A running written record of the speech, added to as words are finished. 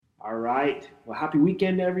All right. Well, happy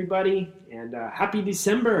weekend, everybody, and happy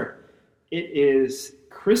December. It is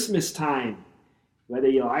Christmas time, whether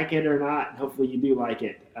you like it or not. Hopefully, you do like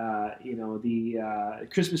it. The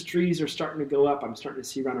Christmas trees are starting to go up. I'm starting to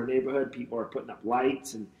see around our neighborhood, people are putting up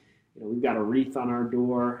lights, and we've got a wreath on our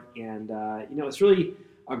door, and it's really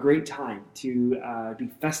a great time to be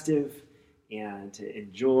festive and to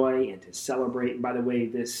enjoy and to celebrate. And by the way,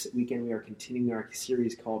 this weekend we are continuing our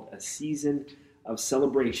series called A Season of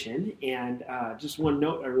Celebration. And just one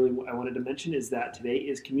note I wanted to mention is that today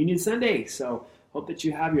is Communion Sunday. So hope that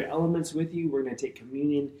you have your elements with you. We're going to take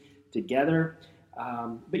communion together.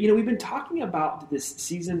 But we've been talking about this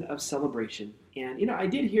season of celebration. And, I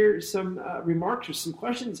did hear some remarks or some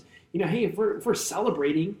questions. Hey, if we're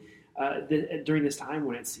celebrating during this time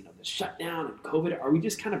when it's, the shutdown and COVID, are we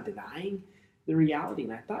just kind of denying the reality?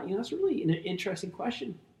 And I thought, that's really an interesting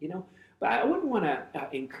question, But I wouldn't want to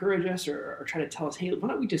encourage us or try to tell us, hey, why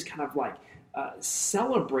don't we just kind of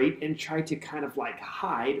celebrate and try to kind of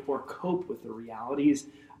hide or cope with the realities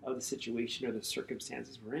of the situation or the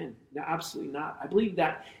circumstances we're in? No, absolutely not. I believe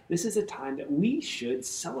that this is a time that we should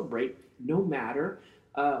celebrate no matter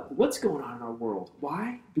what's going on in our world.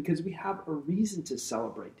 Why? Because we have a reason to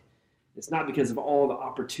celebrate. It's not because of all the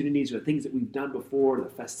opportunities or the things that we've done before, the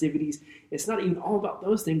festivities. It's not even all about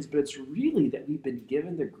those things, but it's really that we've been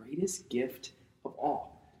given the greatest gift of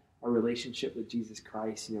all, our relationship with Jesus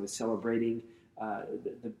Christ. Celebrating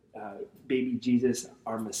the baby Jesus,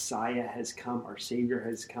 our Messiah has come, our Savior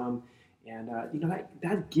has come, and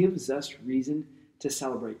that gives us reason to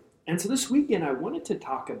celebrate. And so this weekend, I wanted to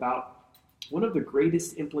talk about one of the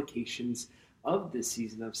greatest implications of this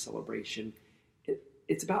season of celebration.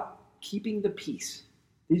 It's about keeping the peace.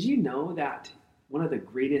 Did you know that one of the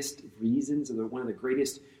greatest reasons or one of the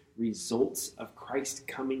greatest results of Christ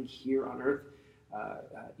coming here on earth,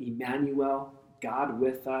 Emmanuel, God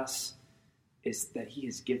with us, is that he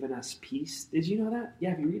has given us peace? Did you know that?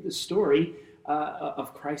 Yeah, if you read the story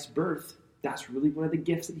of Christ's birth, that's really one of the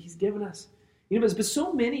gifts that he's given us. But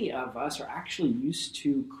so many of us are actually used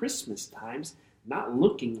to Christmas times not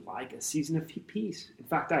looking like a season of peace. In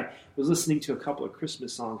fact, I was listening to a couple of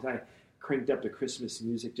Christmas songs. I cranked up the Christmas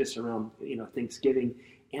music just around, Thanksgiving.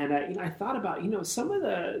 And, I thought about, some of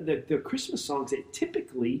the Christmas songs that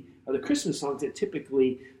typically,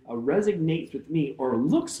 resonates with me or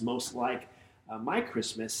looks most like my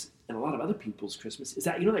Christmas and a lot of other people's Christmas is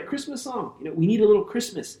that, that Christmas song, we need a little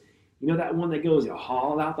Christmas. That one that goes,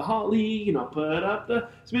 haul out the holly, put up the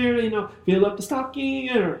spirit, fill up the stocking,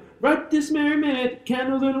 or right this merry minute,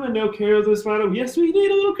 candles in the window, carols in the spire, yes, we need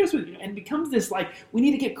a little Christmas. And it becomes this we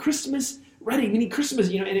need to get Christmas ready. We need Christmas,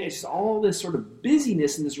 and it's just all this sort of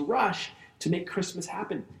busyness and this rush to make Christmas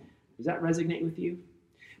happen. Does that resonate with you?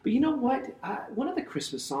 But you know what? One of the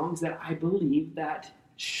Christmas songs that I believe that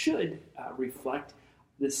should reflect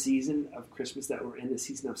the season of Christmas that we're in, the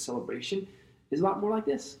season of celebration, is a lot more like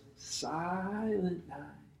this. Silent night,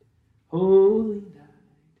 holy night,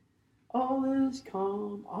 all is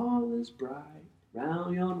calm, all is bright,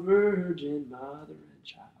 round yon virgin mother and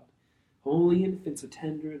child, holy infant so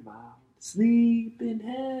tender and mild, sleep in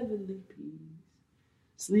heavenly peace,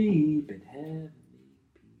 sleep in heavenly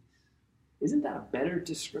peace. Isn't that a better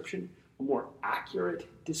description, a more accurate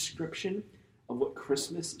description of what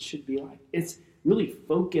Christmas should be like? It's really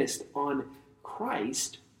focused on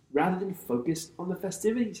Christ rather than focused on the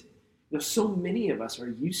festivities. So many of us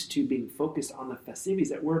are used to being focused on the festivities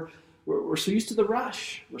that we're so used to the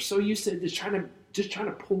rush. We're so used to just trying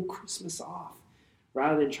to pull Christmas off,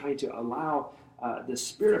 rather than trying to allow the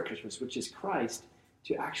spirit of Christmas, which is Christ,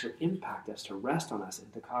 to actually impact us, to rest on us,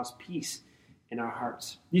 and to cause peace in our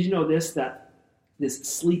hearts. Did you know that this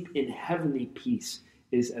sleep in heavenly peace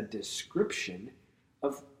is a description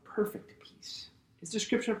of perfect peace? It's a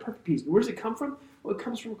description of perfect peace. Where does it come from? Well, it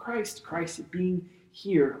comes from Christ. Christ being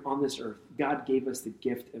here on this earth. God gave us the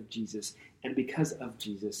gift of Jesus, and because of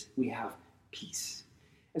Jesus, we have peace.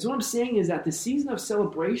 And so what I'm saying is that the season of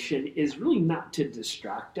celebration is really not to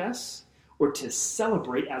distract us or to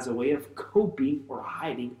celebrate as a way of coping or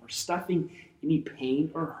hiding or stuffing any pain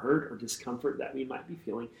or hurt or discomfort that we might be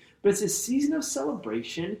feeling. But it's a season of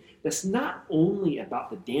celebration that's not only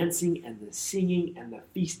about the dancing and the singing and the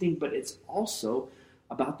feasting, but it's also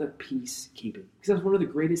about the peacekeeping. Because that's one of the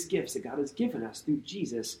greatest gifts that God has given us through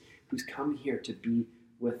Jesus, who's come here to be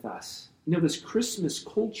with us. This Christmas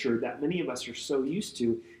culture that many of us are so used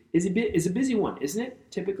to is a busy one, isn't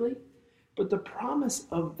it, typically? But the promise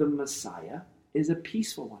of the Messiah is a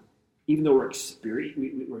peaceful one. Even though we're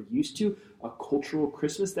used to a cultural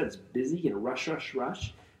Christmas that's busy and rush,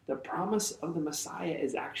 the promise of the Messiah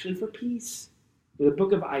is actually for peace. The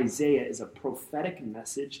book of Isaiah is a prophetic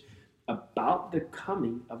message about the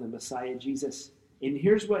coming of the Messiah Jesus. And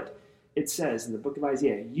here's what it says in the book of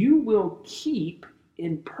Isaiah: you will keep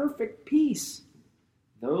in perfect peace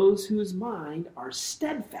those whose mind are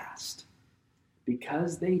steadfast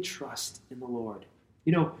because they trust in the Lord.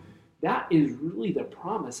 You know, that is really the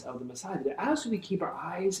promise of the Messiah, that as we keep our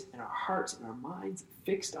eyes and our hearts and our minds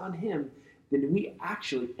fixed on him, then we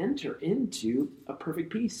actually enter into a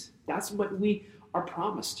perfect peace. That's what we are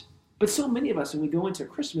promised. But so many of us, when we go into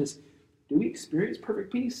Christmas, do we experience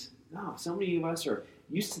perfect peace? No, so many of us are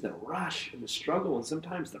used to the rush and the struggle and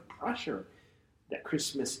sometimes the pressure that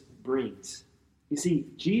Christmas brings. You see,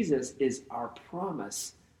 Jesus is our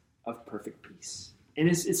promise of perfect peace. And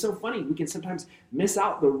it's so funny. We can sometimes miss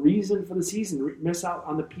out the reason for the season, miss out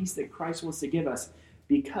on the peace that Christ wants to give us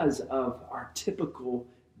because of our typical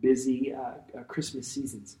busy Christmas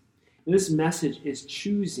seasons. And this message is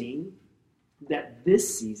choosing that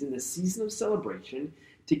this season, the season of celebration,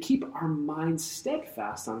 to keep our minds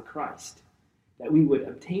steadfast on Christ, that we would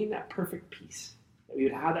obtain that perfect peace, that we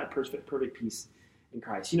would have that perfect peace in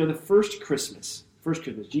Christ. You know, the first Christmas,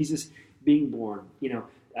 Jesus being born,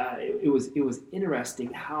 it was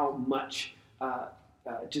interesting how much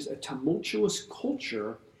just a tumultuous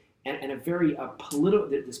culture and a very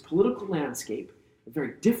political landscape, a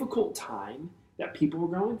very difficult time that people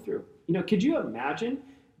were going through. You know, could you imagine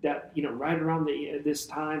that, right around this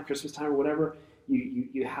time, Christmas time or whatever,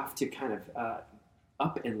 you have to kind of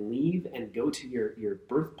up and leave and go to your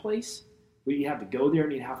birthplace? Where you have to go there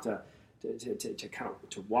and you'd have to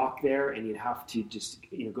walk there, and you'd have to just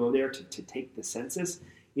go there to take the census.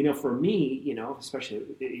 For me, especially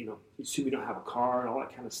assume you don't have a car and all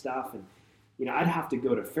that kind of stuff, and I'd have to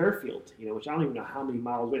go to Fairfield, which I don't even know how many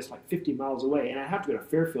miles away. It's like 50 miles away, and I'd have to go to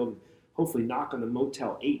Fairfield and hopefully knock on the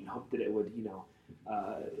Motel 8 and hope that it would,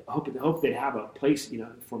 hope they'd have a place,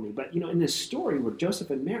 for me. But in this story where Joseph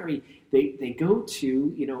and Mary, they go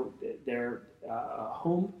to their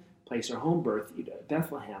home place or home birth,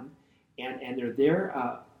 Bethlehem, and they're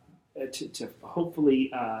there to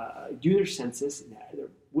hopefully do their census.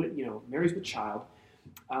 Mary's with child.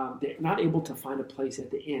 They're not able to find a place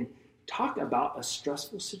at the inn. Talk about a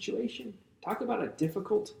stressful situation. Talk about a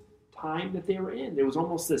difficult time that they were in. There was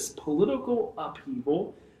almost this political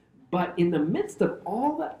upheaval, but in the midst of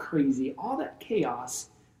all that crazy, all that chaos,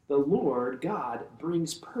 the Lord God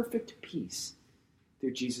brings perfect peace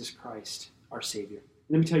through Jesus Christ, our Savior.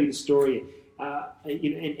 Let me tell you the story.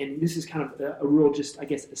 And this is kind of a real, just I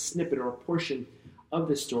guess, a snippet or a portion of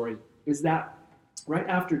the story, is that right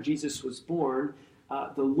after Jesus was born,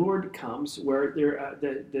 the Lord comes where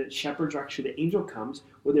the shepherds, or actually the angel comes,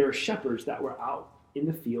 where there are shepherds that were out in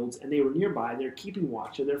the fields, and they were nearby, they're keeping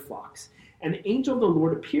watch of their flocks. And the angel of the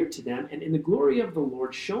Lord appeared to them, and in the glory of the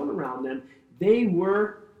Lord shone around them. They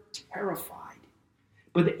were terrified.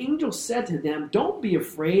 But the angel said to them, "Don't be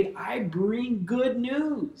afraid, I bring good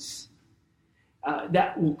news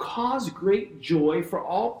that will cause great joy for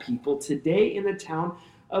all people. Today in the town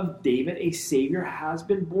of David, a Savior has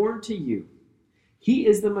been born to you. He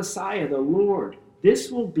is the Messiah, the Lord.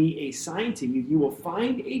 This will be a sign to you. You will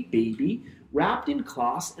find a baby wrapped in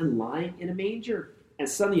cloths and lying in a manger." And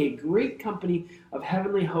suddenly a great company of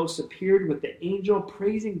heavenly hosts appeared with the angel,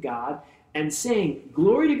 praising God and saying,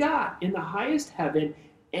 "Glory to God in the highest heaven,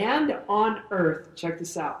 and on earth," check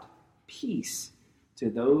this out, "peace to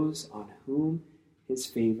those on whom his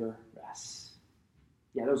favor rests."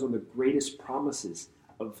 Yeah, those are the greatest promises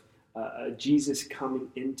of Jesus coming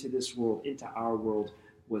into this world, into our world,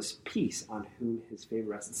 was peace on whom his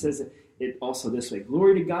favor rests. It says it also this way: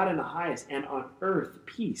 "Glory to God in the highest, and on earth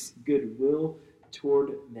peace, goodwill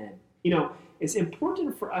toward men." It's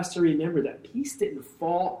important for us to remember that peace didn't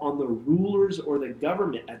fall on the rulers or the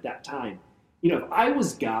government at that time. If I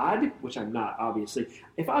was God, which I'm not, obviously,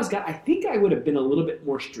 if I was God, I think I would have been a little bit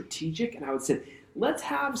more strategic, and I would say, let's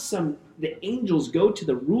have the angels go to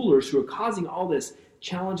the rulers who are causing all this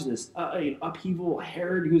challenge and this upheaval.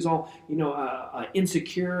 Herod, who's all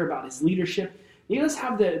insecure about his leadership. Let's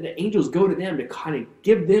have the angels go to them to kind of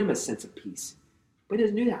give them a sense of peace. But he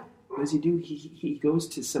doesn't do that. What does he do? He goes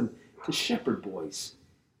to shepherd boys,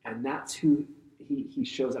 and that's who he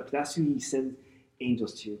shows up. That's who he sends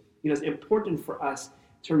angels to. It's important for us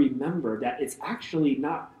to remember that it's actually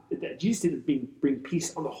not that Jesus didn't bring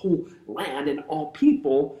peace on the whole land and all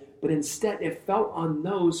people, but instead it fell on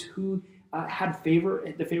those who had the favor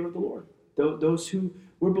of the Lord, those who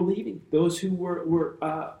were believing, those who were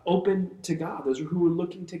open to God, those who were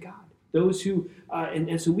looking to God, those who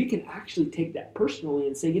and so we can actually take that personally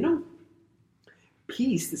and say,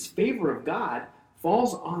 peace, this favor of God,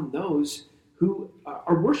 falls on those who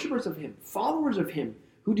are worshipers of him, followers of him,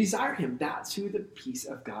 who desire him. That's who the peace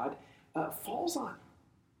of God falls on.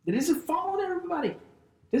 It doesn't fall on everybody.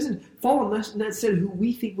 It doesn't fall on us, necessarily who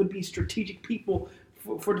we think would be strategic people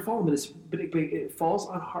for to follow him, but it falls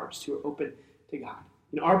on hearts who are open to God.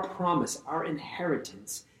 Our promise, our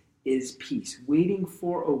inheritance is peace. Waiting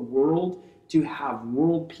for a world to have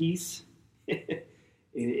world peace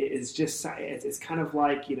it's just, it's kind of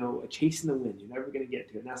like, a chase in the wind. You're never going to get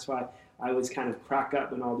to it. And that's why I always kind of crack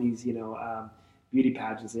up when all these, beauty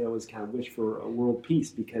pageants, they always kind of wish for a world peace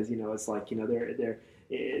because, it's like,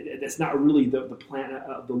 that's not really the plan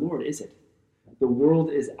of the Lord, is it? The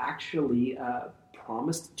world is actually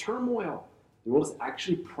promised turmoil. The world is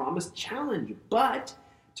actually promised challenge. But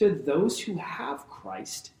to those who have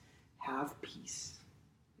Christ, have peace.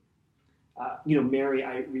 Mary,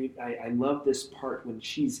 I love this part when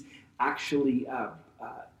she's actually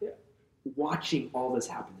watching all this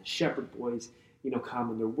happen. The shepherd boys, come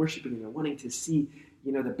and they're worshiping and they're wanting to see,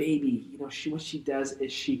 the baby. What she does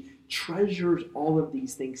is she treasures all of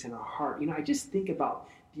these things in her heart. I just think about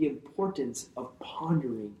the importance of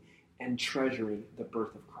pondering and treasuring the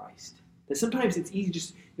birth of Christ. That sometimes it's easy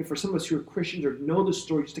just for some of us who are Christians or know the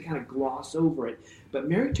story just to kind of gloss over it. But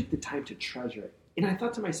Mary took the time to treasure it. And I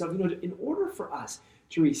thought to myself, in order for us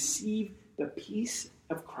to receive the peace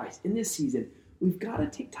of Christ in this season, we've got to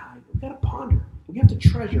take time. We've got to ponder. We have to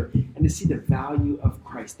treasure and to see the value of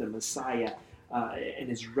Christ, the Messiah, and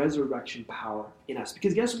his resurrection power in us.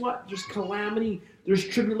 Because guess what? There's calamity, there's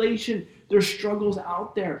tribulation, there's struggles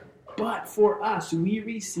out there. But for us, we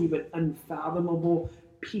receive an unfathomable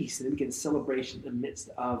peace and we can celebration in the midst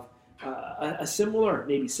of a similar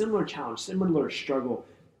challenge, similar struggle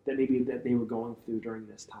that they were going through during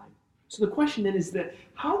this time. So the question then is that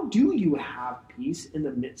how do you have peace in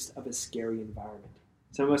the midst of a scary environment?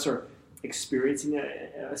 Some of us are experiencing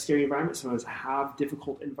a scary environment. Some of us have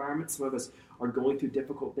difficult environments. Some of us are going through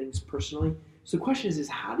difficult things personally. So the question is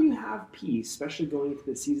how do you have peace, especially going into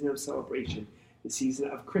the season of celebration, the season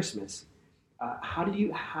of Christmas? How do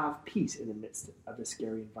you have peace in the midst of the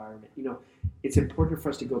scary environment? It's important for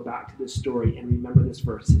us to go back to this story and remember this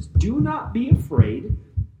verse. It says, "Do not be afraid.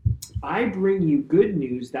 I bring you good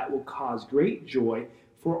news that will cause great joy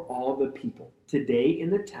for all the people. Today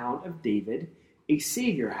in the town of David, a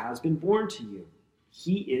Savior has been born to you.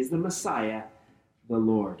 He is the Messiah, the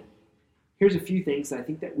Lord." Here's a few things that I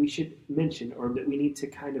think that we should mention or that we need to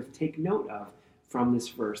kind of take note of from this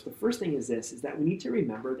verse. The first thing is this, is that we need to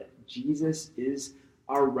remember that Jesus is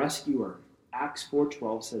our rescuer. Acts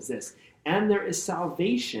 4:12 says this, "And there is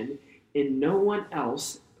salvation in no one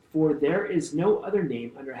else, for there is no other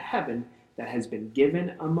name under heaven that has been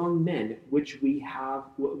given among men which we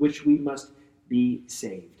must be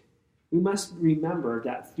saved." We must remember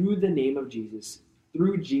that through the name of Jesus,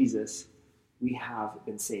 through Jesus, we have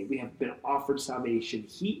been saved. We have been offered salvation.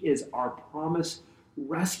 He is our promised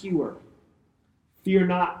rescuer. Fear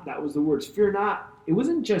not, that was the words. Fear not. It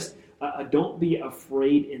wasn't just don't be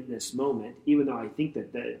afraid in this moment, even though I think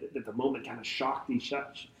that the moment kind of shocked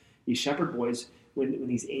these shepherd boys when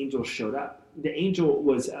these angels showed up. The angel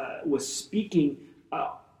was speaking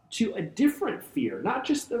to a different fear, not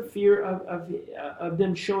just the fear of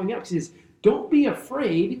them showing up. He says, "Don't be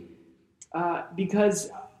afraid,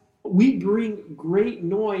 because we bring great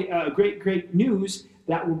news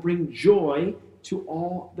that will bring joy to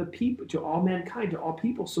all the people, to all mankind, to all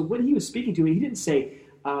people." So when he was speaking to me, he didn't say,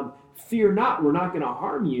 "Fear not, we're not going to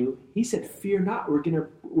harm you." He said, "Fear not,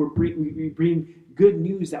 we bring good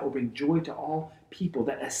news that will bring joy to all people,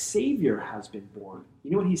 that a Savior has been born."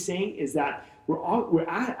 You know what he's saying is that we're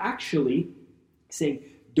actually saying,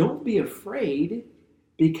 don't be afraid,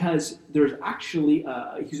 because there's actually,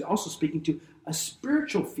 he's also speaking to a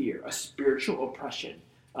spiritual fear, a spiritual oppression,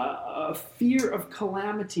 a fear of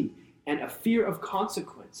calamity, and a fear of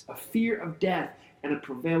consequence, a fear of death, and a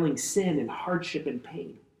prevailing sin and hardship and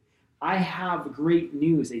pain. I have great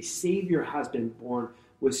news. A Savior has been born,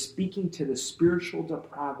 was speaking to the spiritual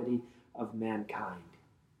depravity of mankind.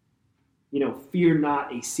 Fear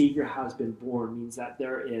not, a Savior has been born means that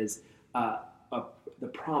there is the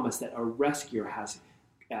promise that a rescuer has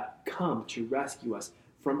come to rescue us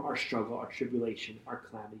from our struggle, our tribulation, our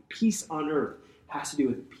calamity. Peace on earth has to do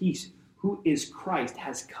with peace. Who is Christ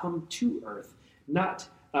has come to earth, not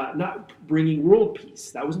bringing world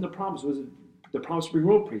peace. That wasn't the promise. It wasn't the promise to bring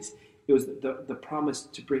world peace. It was the promise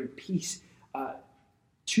to bring peace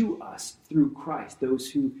to us through Christ,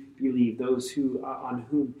 those who believe, those who on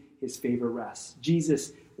whom his favor rests.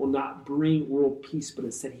 Jesus will not bring world peace, but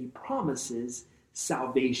instead he promises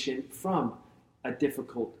salvation from a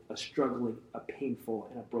difficult, a struggling, a painful,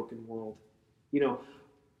 and a broken world.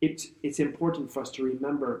 it's important for us to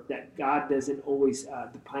remember that God doesn't always,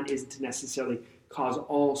 the plan isn't to necessarily cause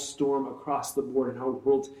all storm across the board in our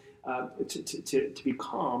world to be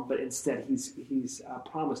calm, but instead he's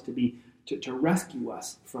promised to rescue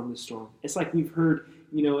us from the storm. It's like we've heard,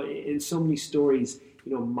 in so many stories,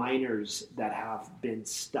 miners that have been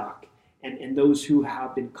stuck, and those who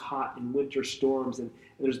have been caught in winter storms, and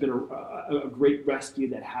there's been a great rescue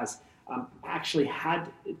that has actually had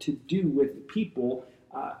to do with people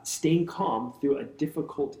staying calm through a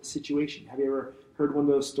difficult situation. Have you ever heard one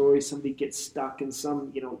of those stories? Somebody gets stuck in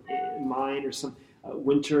some, mine or some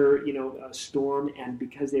winter, storm, and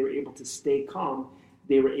because they were able to stay calm,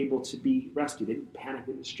 they were able to be rescued. They didn't panic,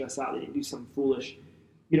 they didn't stress out, they didn't do something foolish.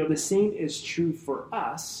 The same is true for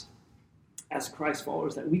us as Christ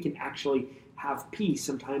followers, that we can actually have peace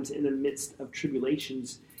sometimes in the midst of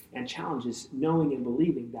tribulations and challenges, knowing and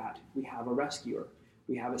believing that we have a rescuer.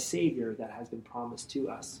 We have a Savior that has been promised to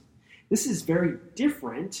us. This is very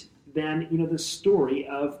different than, the story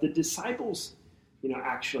of the disciples,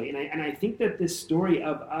 actually. And I think that this story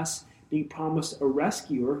of us being promised a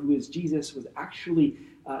rescuer, who is Jesus, was actually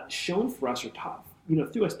shown for us or taught,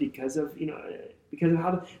 through us because of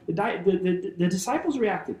how the disciples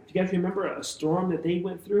reacted. Do you guys remember a storm that they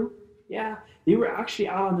went through? Yeah, they were actually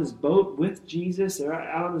out on this boat with Jesus. They're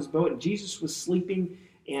out on this boat, and Jesus was sleeping.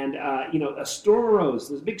 And, a storm arose,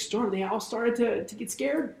 this big storm. They all started to get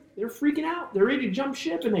scared. They were freaking out. They're ready to jump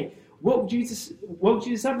ship, and they woke Jesus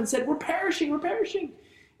up and said, we're perishing.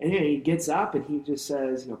 And then he gets up and he just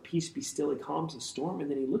says, peace be still. He calms the storm. And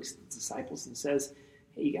then he looks at the disciples and says,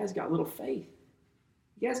 hey, you guys got little faith.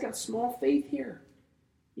 You guys got small faith here.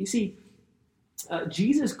 You see,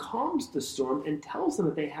 Jesus calms the storm and tells them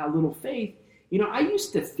that they have little faith. I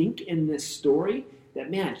used to think in this story that,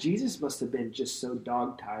 man, Jesus must have been just so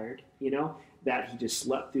dog-tired, that he just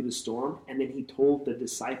slept through the storm. And then he told the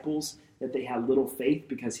disciples that they had little faith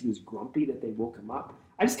because he was grumpy that they woke him up.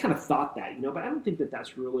 I just kind of thought that, but I don't think that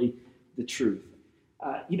that's really the truth.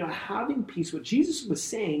 Having peace, what Jesus was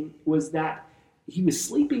saying was that he was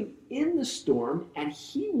sleeping in the storm and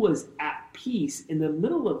he was at peace in the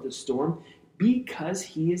middle of the storm because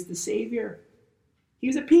he is the Savior. He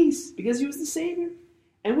was at peace because he was the Savior.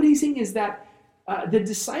 And what he's saying is that the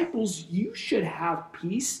disciples, you should have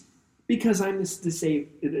peace because I'm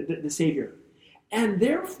the Savior. And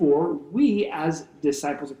therefore, we as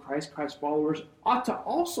disciples of Christ followers, ought to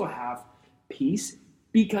also have peace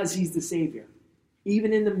because he's the Savior.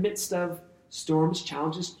 Even in the midst of storms,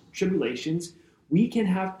 challenges, tribulations, we can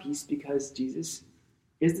have peace because Jesus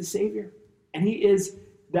is the Savior. And he's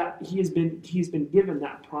been given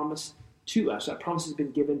that promise to us. That promise has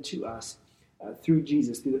been given to us through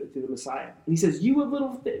Jesus, through the Messiah. And he says, you have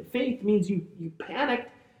little faith means you panicked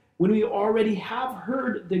when we already have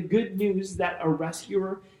heard the good news that a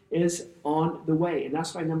rescuer is on the way. And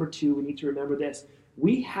that's why, number 2, we need to remember this.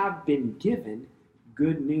 We have been given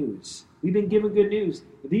good news. We've been given good news.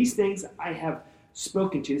 These things I have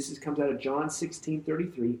spoken to. This comes out of John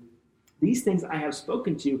 16:33. These things I have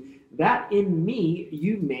spoken to, that in me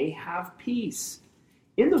you may have peace.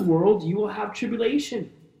 In the world you will have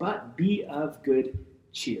tribulation, but be of good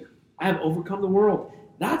cheer. I have overcome the world.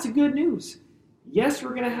 That's good news. Yes, we're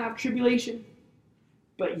going to have tribulation,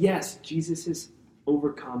 but yes, Jesus has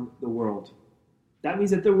overcome the world. That means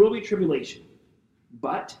that there will be tribulation,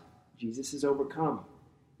 but Jesus has overcome.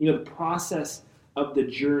 The process of the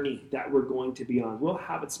journey that we're going to be on will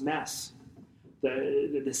have its mess.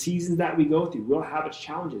 The seasons that we go through will have its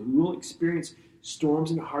challenges. We will experience storms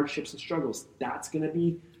and hardships and struggles. That's going to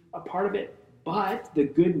be a part of it. But the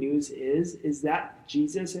good news is that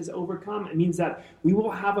Jesus has overcome. It means that we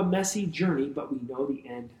will have a messy journey, but we know the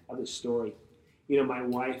end of the story. My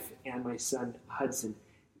wife and my son, Hudson,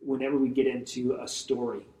 whenever we get into a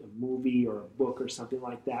story, a movie or a book or something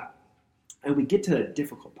like that, and we get to the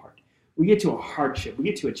difficult part, we get to a hardship, we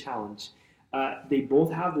get to a challenge, they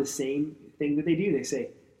both have the same thing that they do. They say,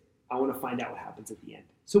 I want to find out what happens at the end.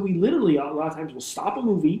 So we literally, a lot of times, will stop a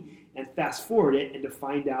movie and fast forward it and to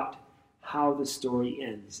find out how the story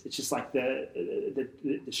ends. It's just like the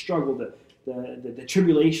struggle, the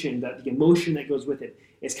tribulation, the emotion that goes with it.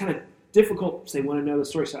 It's kind of difficult because they want to know the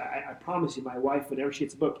story. So I promise you, my wife, whenever she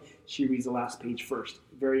gets a book, she reads the last page first.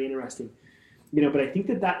 Very interesting. But I think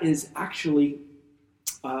that is actually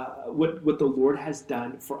what the Lord has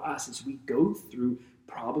done for us as we go through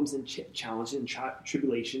problems and challenges and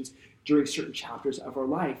tribulations during certain chapters of our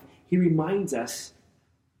life. He reminds us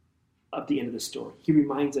of the end of the story. He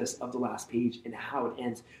reminds us of the last page and how it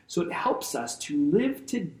ends. So it helps us to live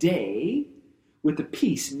today with the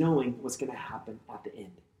peace, knowing what's going to happen at the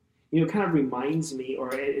end. It kind of reminds me,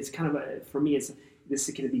 or it's kind of for me, this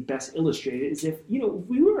is going to be best illustrated is if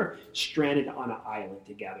we were stranded on an island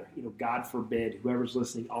together. God forbid, whoever's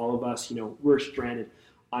listening, all of us, we're stranded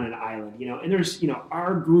on an island, and there's,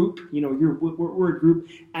 our group, we're a group,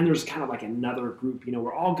 and there's kind of like another group,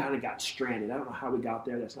 we're all kind of got stranded. I don't know how we got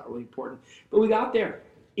there. That's not really important, but we got there,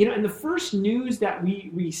 and the first news that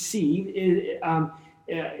we received is,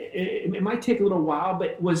 it might take a little while,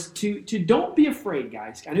 but was to don't be afraid,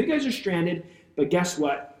 guys. I know you guys are stranded, but guess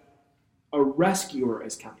what? A rescuer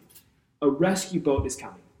is coming. A rescue boat is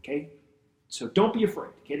coming, okay? So don't be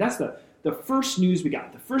afraid, okay? That's the first news we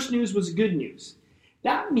got. The first news was good news.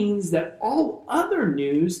 That means that all other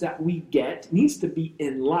news that we get needs to be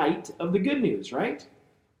in light of the good news, right?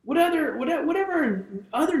 Whatever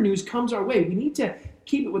other news comes our way, we need to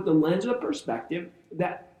keep it with the lens or the perspective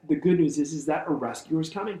that the good news is that a rescuer is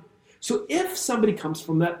coming. So if somebody comes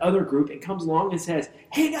from that other group and comes along and says,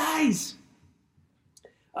 hey guys,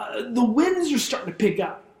 the winds are starting to pick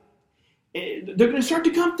up. They're going to start to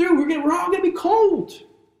come through. We're all going to be cold.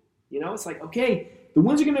 It's like, okay, the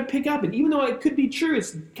winds are going to pick up, and even though it could be true,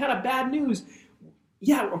 it's kind of bad news.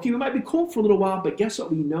 Yeah, okay, we might be cold for a little while, but guess what?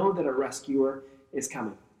 We know that a rescuer is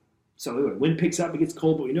coming. So anyway, wind picks up, it gets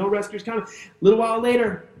cold, but we know a rescuer's coming. A little while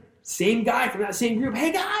later, same guy from that same group.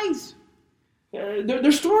 Hey guys,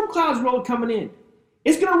 there's storm clouds coming in.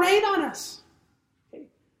 It's going to rain on us. Okay.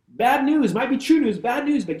 Bad news, might be true news, bad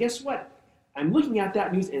news, but guess what? I'm looking at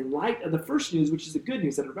that news in light of the first news, which is the good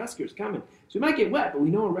news that a rescuer is coming. So we might get wet, but we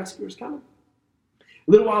know a rescuer is coming.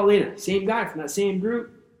 A little while later, same guy from that same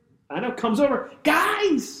group, comes over.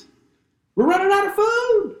 Guys, we're running out of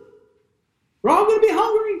food. We're all going to be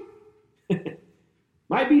hungry.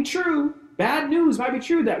 Might be true. Bad news might be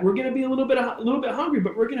true that we're going to be a little bit hungry,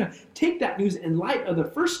 but we're going to take that news in light of the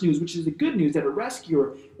first news, which is the good news that a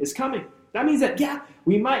rescuer is coming. That means that,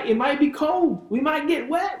 it might be cold. We might get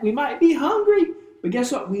wet. We might be hungry. But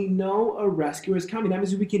guess what? We know a rescuer is coming. That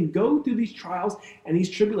means we can go through these trials and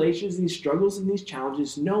these tribulations and these struggles and these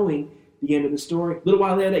challenges knowing the end of the story. A little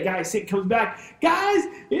while later, that guy sick comes back. Guys,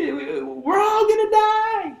 we're all going to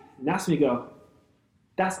die. And that's when you go,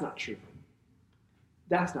 that's not true.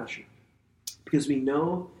 That's not true. Because we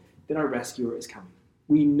know that our rescuer is coming.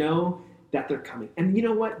 We know that they're coming. And you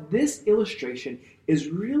know what? This illustration is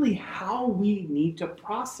really how we need to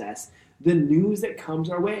process the news that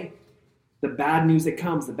comes our way. The bad news that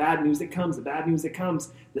comes, the bad news that comes, the bad news that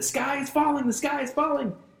comes. The sky is falling, the sky is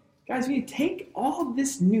falling. Guys, we take all of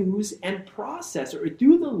this news and process it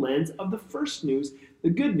through the lens of the first news, the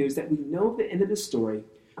good news that we know at the end of the story,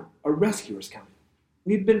 a rescuer is coming.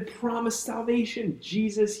 We've been promised salvation.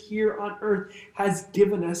 Jesus here on earth has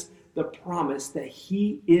given us the promise that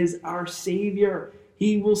he is our Savior.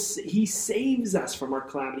 He saves us from our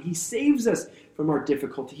calamity. He saves us from our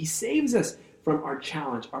difficulty. He saves us from our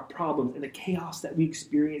challenge, our problems, and the chaos that we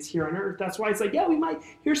experience here on earth. That's why it's like, yeah, we might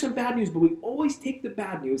hear some bad news, but we always take the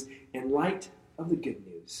bad news in light of the good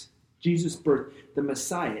news. Jesus' birth, the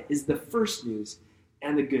Messiah, is the first news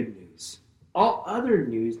and the good news. All other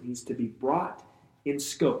news needs to be brought in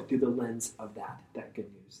scope through the lens of that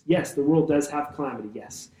good news. Yes, the world does have calamity,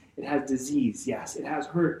 yes. It has disease, yes. It has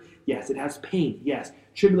hurt, yes. It has pain, yes.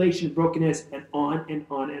 Tribulation, brokenness, and on and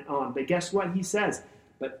on and on. But guess what he says?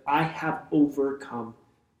 But I have overcome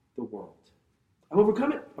the world. I've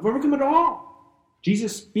overcome it. I've overcome it all.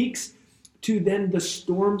 Jesus speaks to then the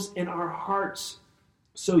storms in our hearts.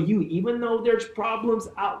 So you, even though there's problems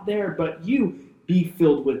out there, but you be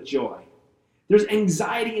filled with joy. There's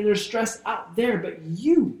anxiety and there's stress out there, but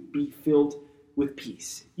you be filled with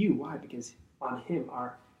peace. You, why? Because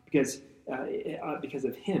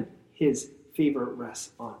of him, his favor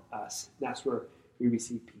rests on us. That's where we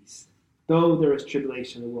receive peace. Though there is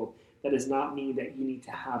tribulation in the world, that does not mean that you need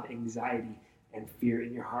to have anxiety and fear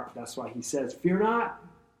in your heart. That's why he says, fear not,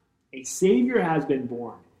 a Savior has been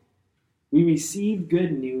born. We receive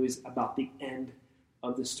good news about the end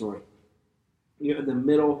of the story. In the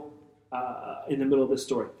middle of the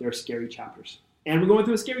story, there are scary chapters. And we're going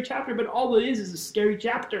through a scary chapter, but all it is a scary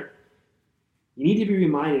chapter. You need to be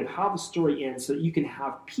reminded of how the story ends so that you can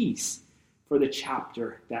have peace for the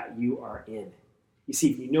chapter that you are in. You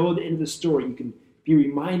see, if you know the end of the story, you can be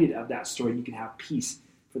reminded of that story and you can have peace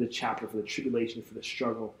for the chapter, for the tribulation, for the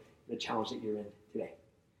struggle, the challenge that you're in today.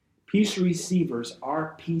 Peace receivers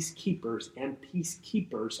are peacekeepers, and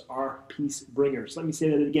peacekeepers are peace bringers. Let me say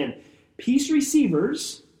that again. Peace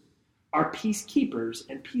receivers are peacekeepers,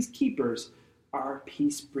 and peacekeepers are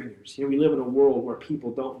peace bringers. We live in a world where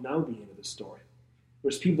people don't know the end of the story.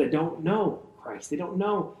 There's people that don't know Christ. They don't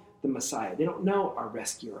know the Messiah. They don't know our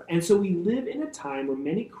rescuer. And so we live in a time where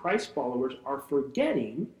many Christ followers are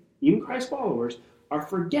forgetting, even Christ followers, are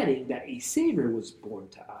forgetting that a Savior was born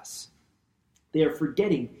to us. They are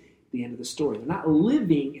forgetting the end of the story. They're not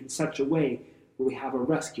living in such a way where we have a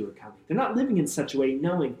rescuer coming. They're not living in such a way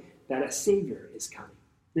knowing that a Savior is coming.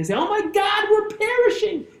 They say, oh my God, we're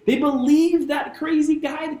perishing. They believe that crazy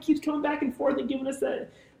guy that keeps coming back and forth and giving us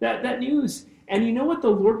that news. And you know what the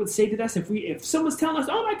Lord would say to us if someone's telling us,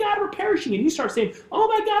 oh my God, we're perishing, and you start saying, oh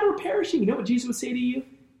my God, we're perishing. You know what Jesus would say to you?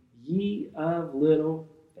 Ye of little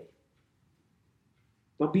faith.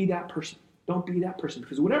 Don't be that person. Don't be that person.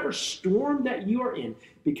 Because whatever storm that you are in,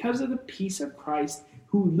 because of the peace of Christ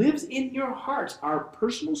who lives in your heart, our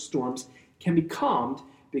personal storms can be calmed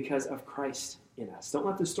because of Christ in us. Don't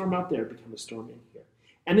let the storm out there become a storm in here.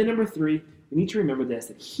 And then number 3, we need to remember this,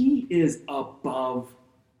 that he is above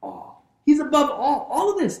all. He's above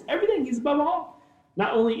all of this, everything. He's above all.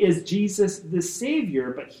 Not only is Jesus the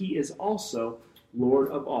Savior, but he is also Lord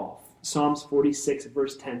of all. Psalms 46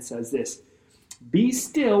 verse 10 says this, be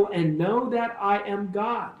still and know that I am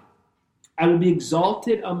God. I will be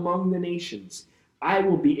exalted among the nations. I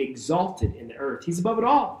will be exalted in the earth. He's above it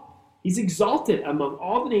all. He's exalted among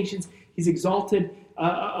all the nations. He's exalted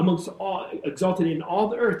exalted in all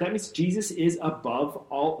the earth. That means Jesus is above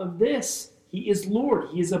all of this. He is Lord.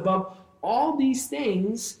 He is above all these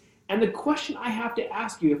things. And the question I have to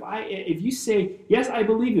ask you, if you say, yes, I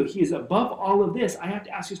believe you, he is above all of this, I have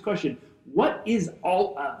to ask you this question, what is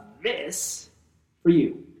all of this for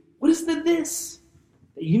you? What is the this?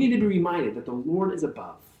 That you need to be reminded that the Lord is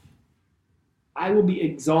above. I will be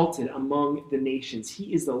exalted among the nations.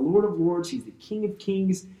 He is the Lord of lords. He's the King of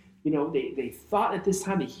kings. You know, they thought at this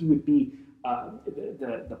time that he would be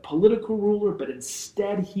the political ruler, but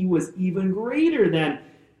instead he was even greater than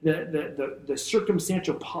the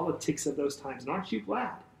circumstantial politics of those times. And aren't you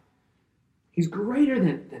glad? He's greater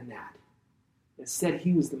than that. Instead,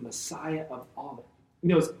 he was the Messiah of all of it. You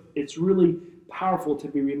know, it's really powerful to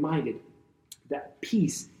be reminded that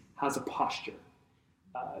peace has a posture.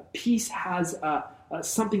 Peace has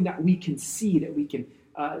something that we can see, that we can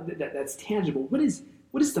that's tangible. What is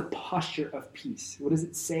the posture of peace? What does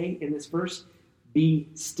it say in this verse? Be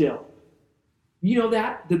still. You know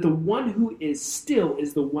that the one who is still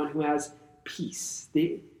is the one who has peace.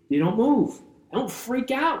 They don't move. They don't freak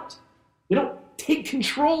out. They don't take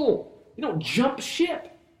control. They don't jump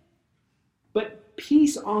ship. But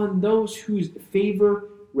peace on those whose favor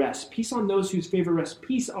rests. Peace on those whose favor rests.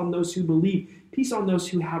 Peace on those who believe. Peace on those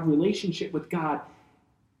who have relationship with God.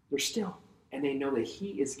 They're still. And they know that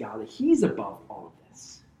he is God. That he's above all of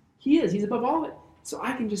this. He is. He's above all of it. So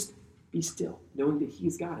I can just be still, knowing that he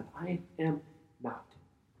is God and I am not.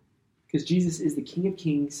 Because Jesus is the King of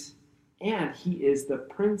Kings and he is the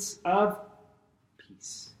Prince of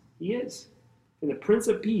Peace. He is. And the Prince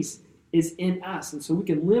of Peace is in us. And so we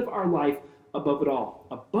can live our life above it all.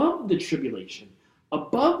 Above the tribulation.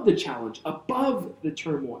 Above the challenge. Above the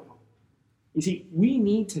turmoil. You see, we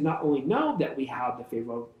need to not only know that we have the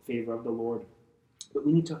favor of the Lord, but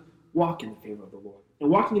we need to walk in the favor of the Lord. And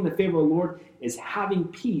walking in the favor of the Lord is having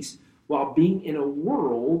peace while being in a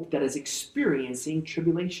world that is experiencing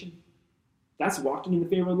tribulation. That's walking in the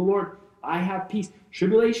favor of the Lord. I have peace.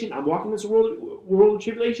 Tribulation, I'm walking in this world of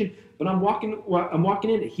tribulation, but I'm walking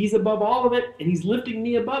in it. He's above all of it, and he's lifting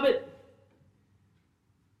me above it.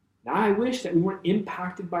 Now, I wish that we weren't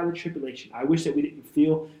impacted by the tribulation. I wish that we didn't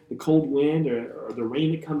feel the cold wind or the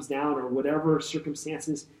rain that comes down or whatever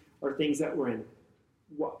circumstances or things that we're in.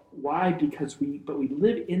 Why? Because we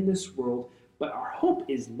live in this world, but our hope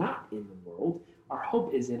is not in the world. Our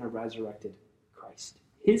hope is in a resurrected Christ.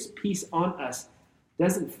 His peace on us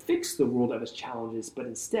doesn't fix the world of its challenges, but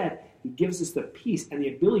instead, he gives us the peace and the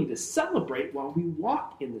ability to celebrate while we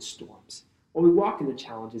walk in the storms, while we walk in the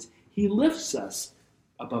challenges. He lifts us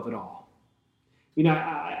above it all. You know,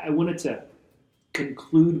 I wanted to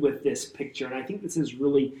conclude with this picture, and I think this is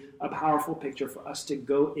really a powerful picture for us to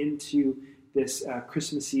go into this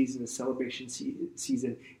Christmas season, the celebration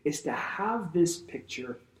season, is to have this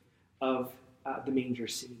picture of the manger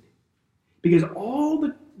scene. Because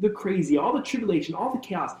all the crazy, all the tribulation, all the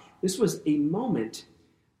chaos, this was a moment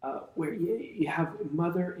where you have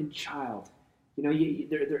mother and child. You know,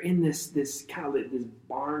 they're in this kind of this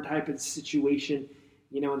barn type of situation,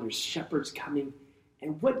 you know, and there's shepherds coming.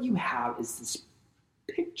 And what you have is this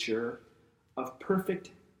picture of perfect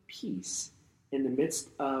peace in the midst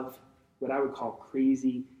of what I would call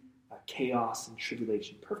crazy chaos and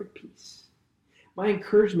tribulation. Perfect peace. My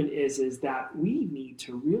encouragement is that we need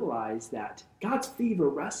to realize that God's favor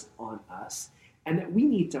rests on us and that we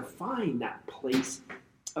need to find that place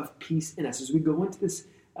of peace in us. As we go into this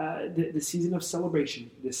the season of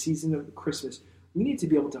celebration, the season of Christmas, we need to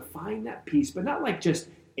be able to find that peace, but not like just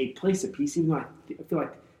a place of peace, even though I feel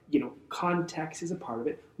like, context is a part of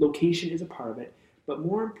it, location is a part of it, but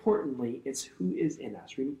more importantly, it's who is in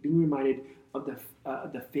us. Being reminded of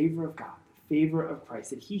the favor of God, the favor of Christ,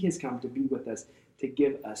 that he has come to be with us, to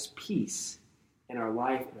give us peace in our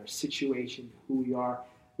life, in our situation, who we are.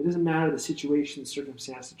 It doesn't matter the situation, the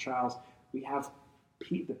circumstance, the trials. We have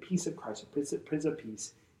the peace of Christ, the Prince of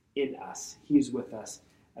Peace in us. He is with us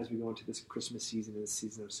as we go into this Christmas season, this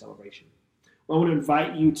season of celebration. Well, I want to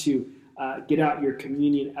invite you to get out your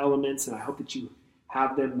communion elements, and I hope that you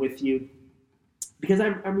have them with you, because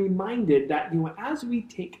I'm reminded that as we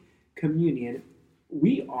take communion,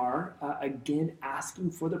 we are again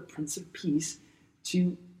asking for the Prince of Peace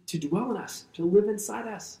to dwell in us, to live inside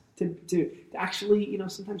us, to actually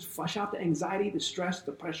sometimes flush out the anxiety, the stress,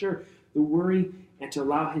 the pressure, the worry, and to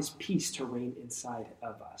allow his peace to reign inside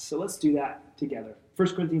of us. So let's do that together.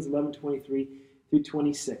 1 Corinthians 11:23 through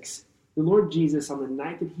 26. The Lord Jesus, on the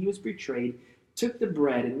night that he was betrayed, took the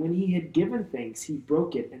bread, and when he had given thanks, he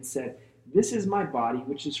broke it and said, "This is my body,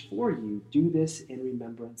 which is for you. Do this in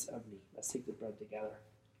remembrance of me." Let's take the bread together.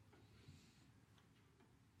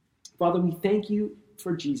 Father, we thank you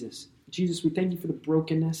for Jesus. Jesus, we thank you for the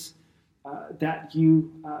brokenness that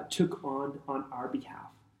you took on our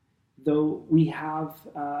behalf. Though we have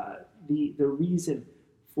the reason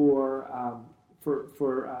for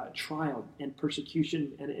trial and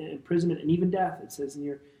persecution and imprisonment and even death. It says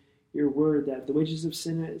in your word that the wages of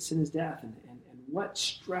sin is death. And what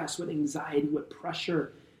stress, what anxiety, what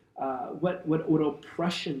pressure, what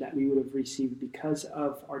oppression that we would have received because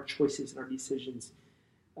of our choices and our decisions.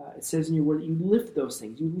 It says in your word that you lift those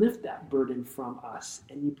things. You lift that burden from us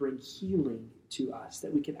and you bring healing to us,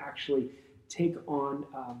 that we can actually take on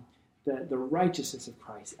the righteousness of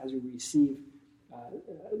Christ as we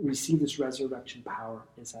receive this resurrection power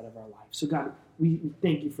inside of our life. So God, we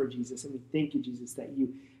thank you for Jesus, and we thank you, Jesus, that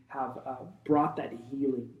you have brought that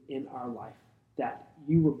healing in our life, that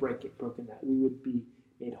you were broken, that we would be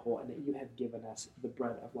made whole, and that you have given us the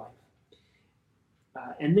bread of life.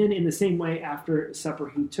 And then in the same way, after supper,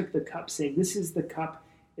 he took the cup, saying, "This is the cup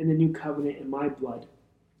in the new covenant in my blood.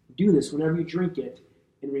 Do this whenever you drink it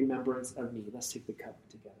in remembrance of me." Let's take the cup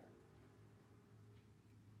together.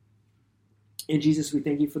 And Jesus, we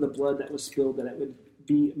thank you for the blood that was spilled, that it would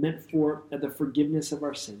be meant for the forgiveness of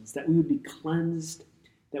our sins, that we would be cleansed,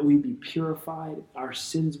 that we would be purified, our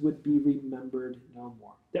sins would be remembered no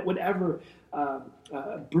more. That whatever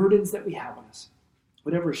burdens that we have on us,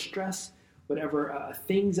 whatever stress, whatever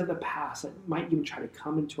things of the past that might even try to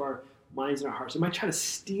come into our minds and our hearts, it might try to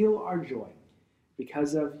steal our joy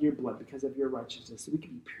because of your blood, because of your righteousness, that we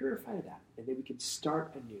can be purified of that, and then we can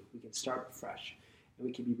start anew, we can start afresh, and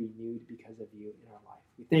we can be renewed because of you in our life.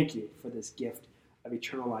 We thank you for this gift of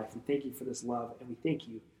eternal life. We thank you for this love, and we thank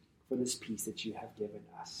you for this peace that you have given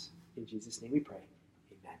us. In Jesus' name we pray.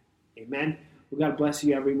 Amen. Amen. Well, God bless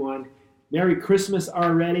you, everyone. Merry Christmas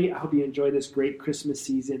already. I hope you enjoy this great Christmas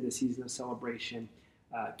season, the season of celebration.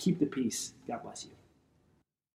 Keep the peace. God bless you.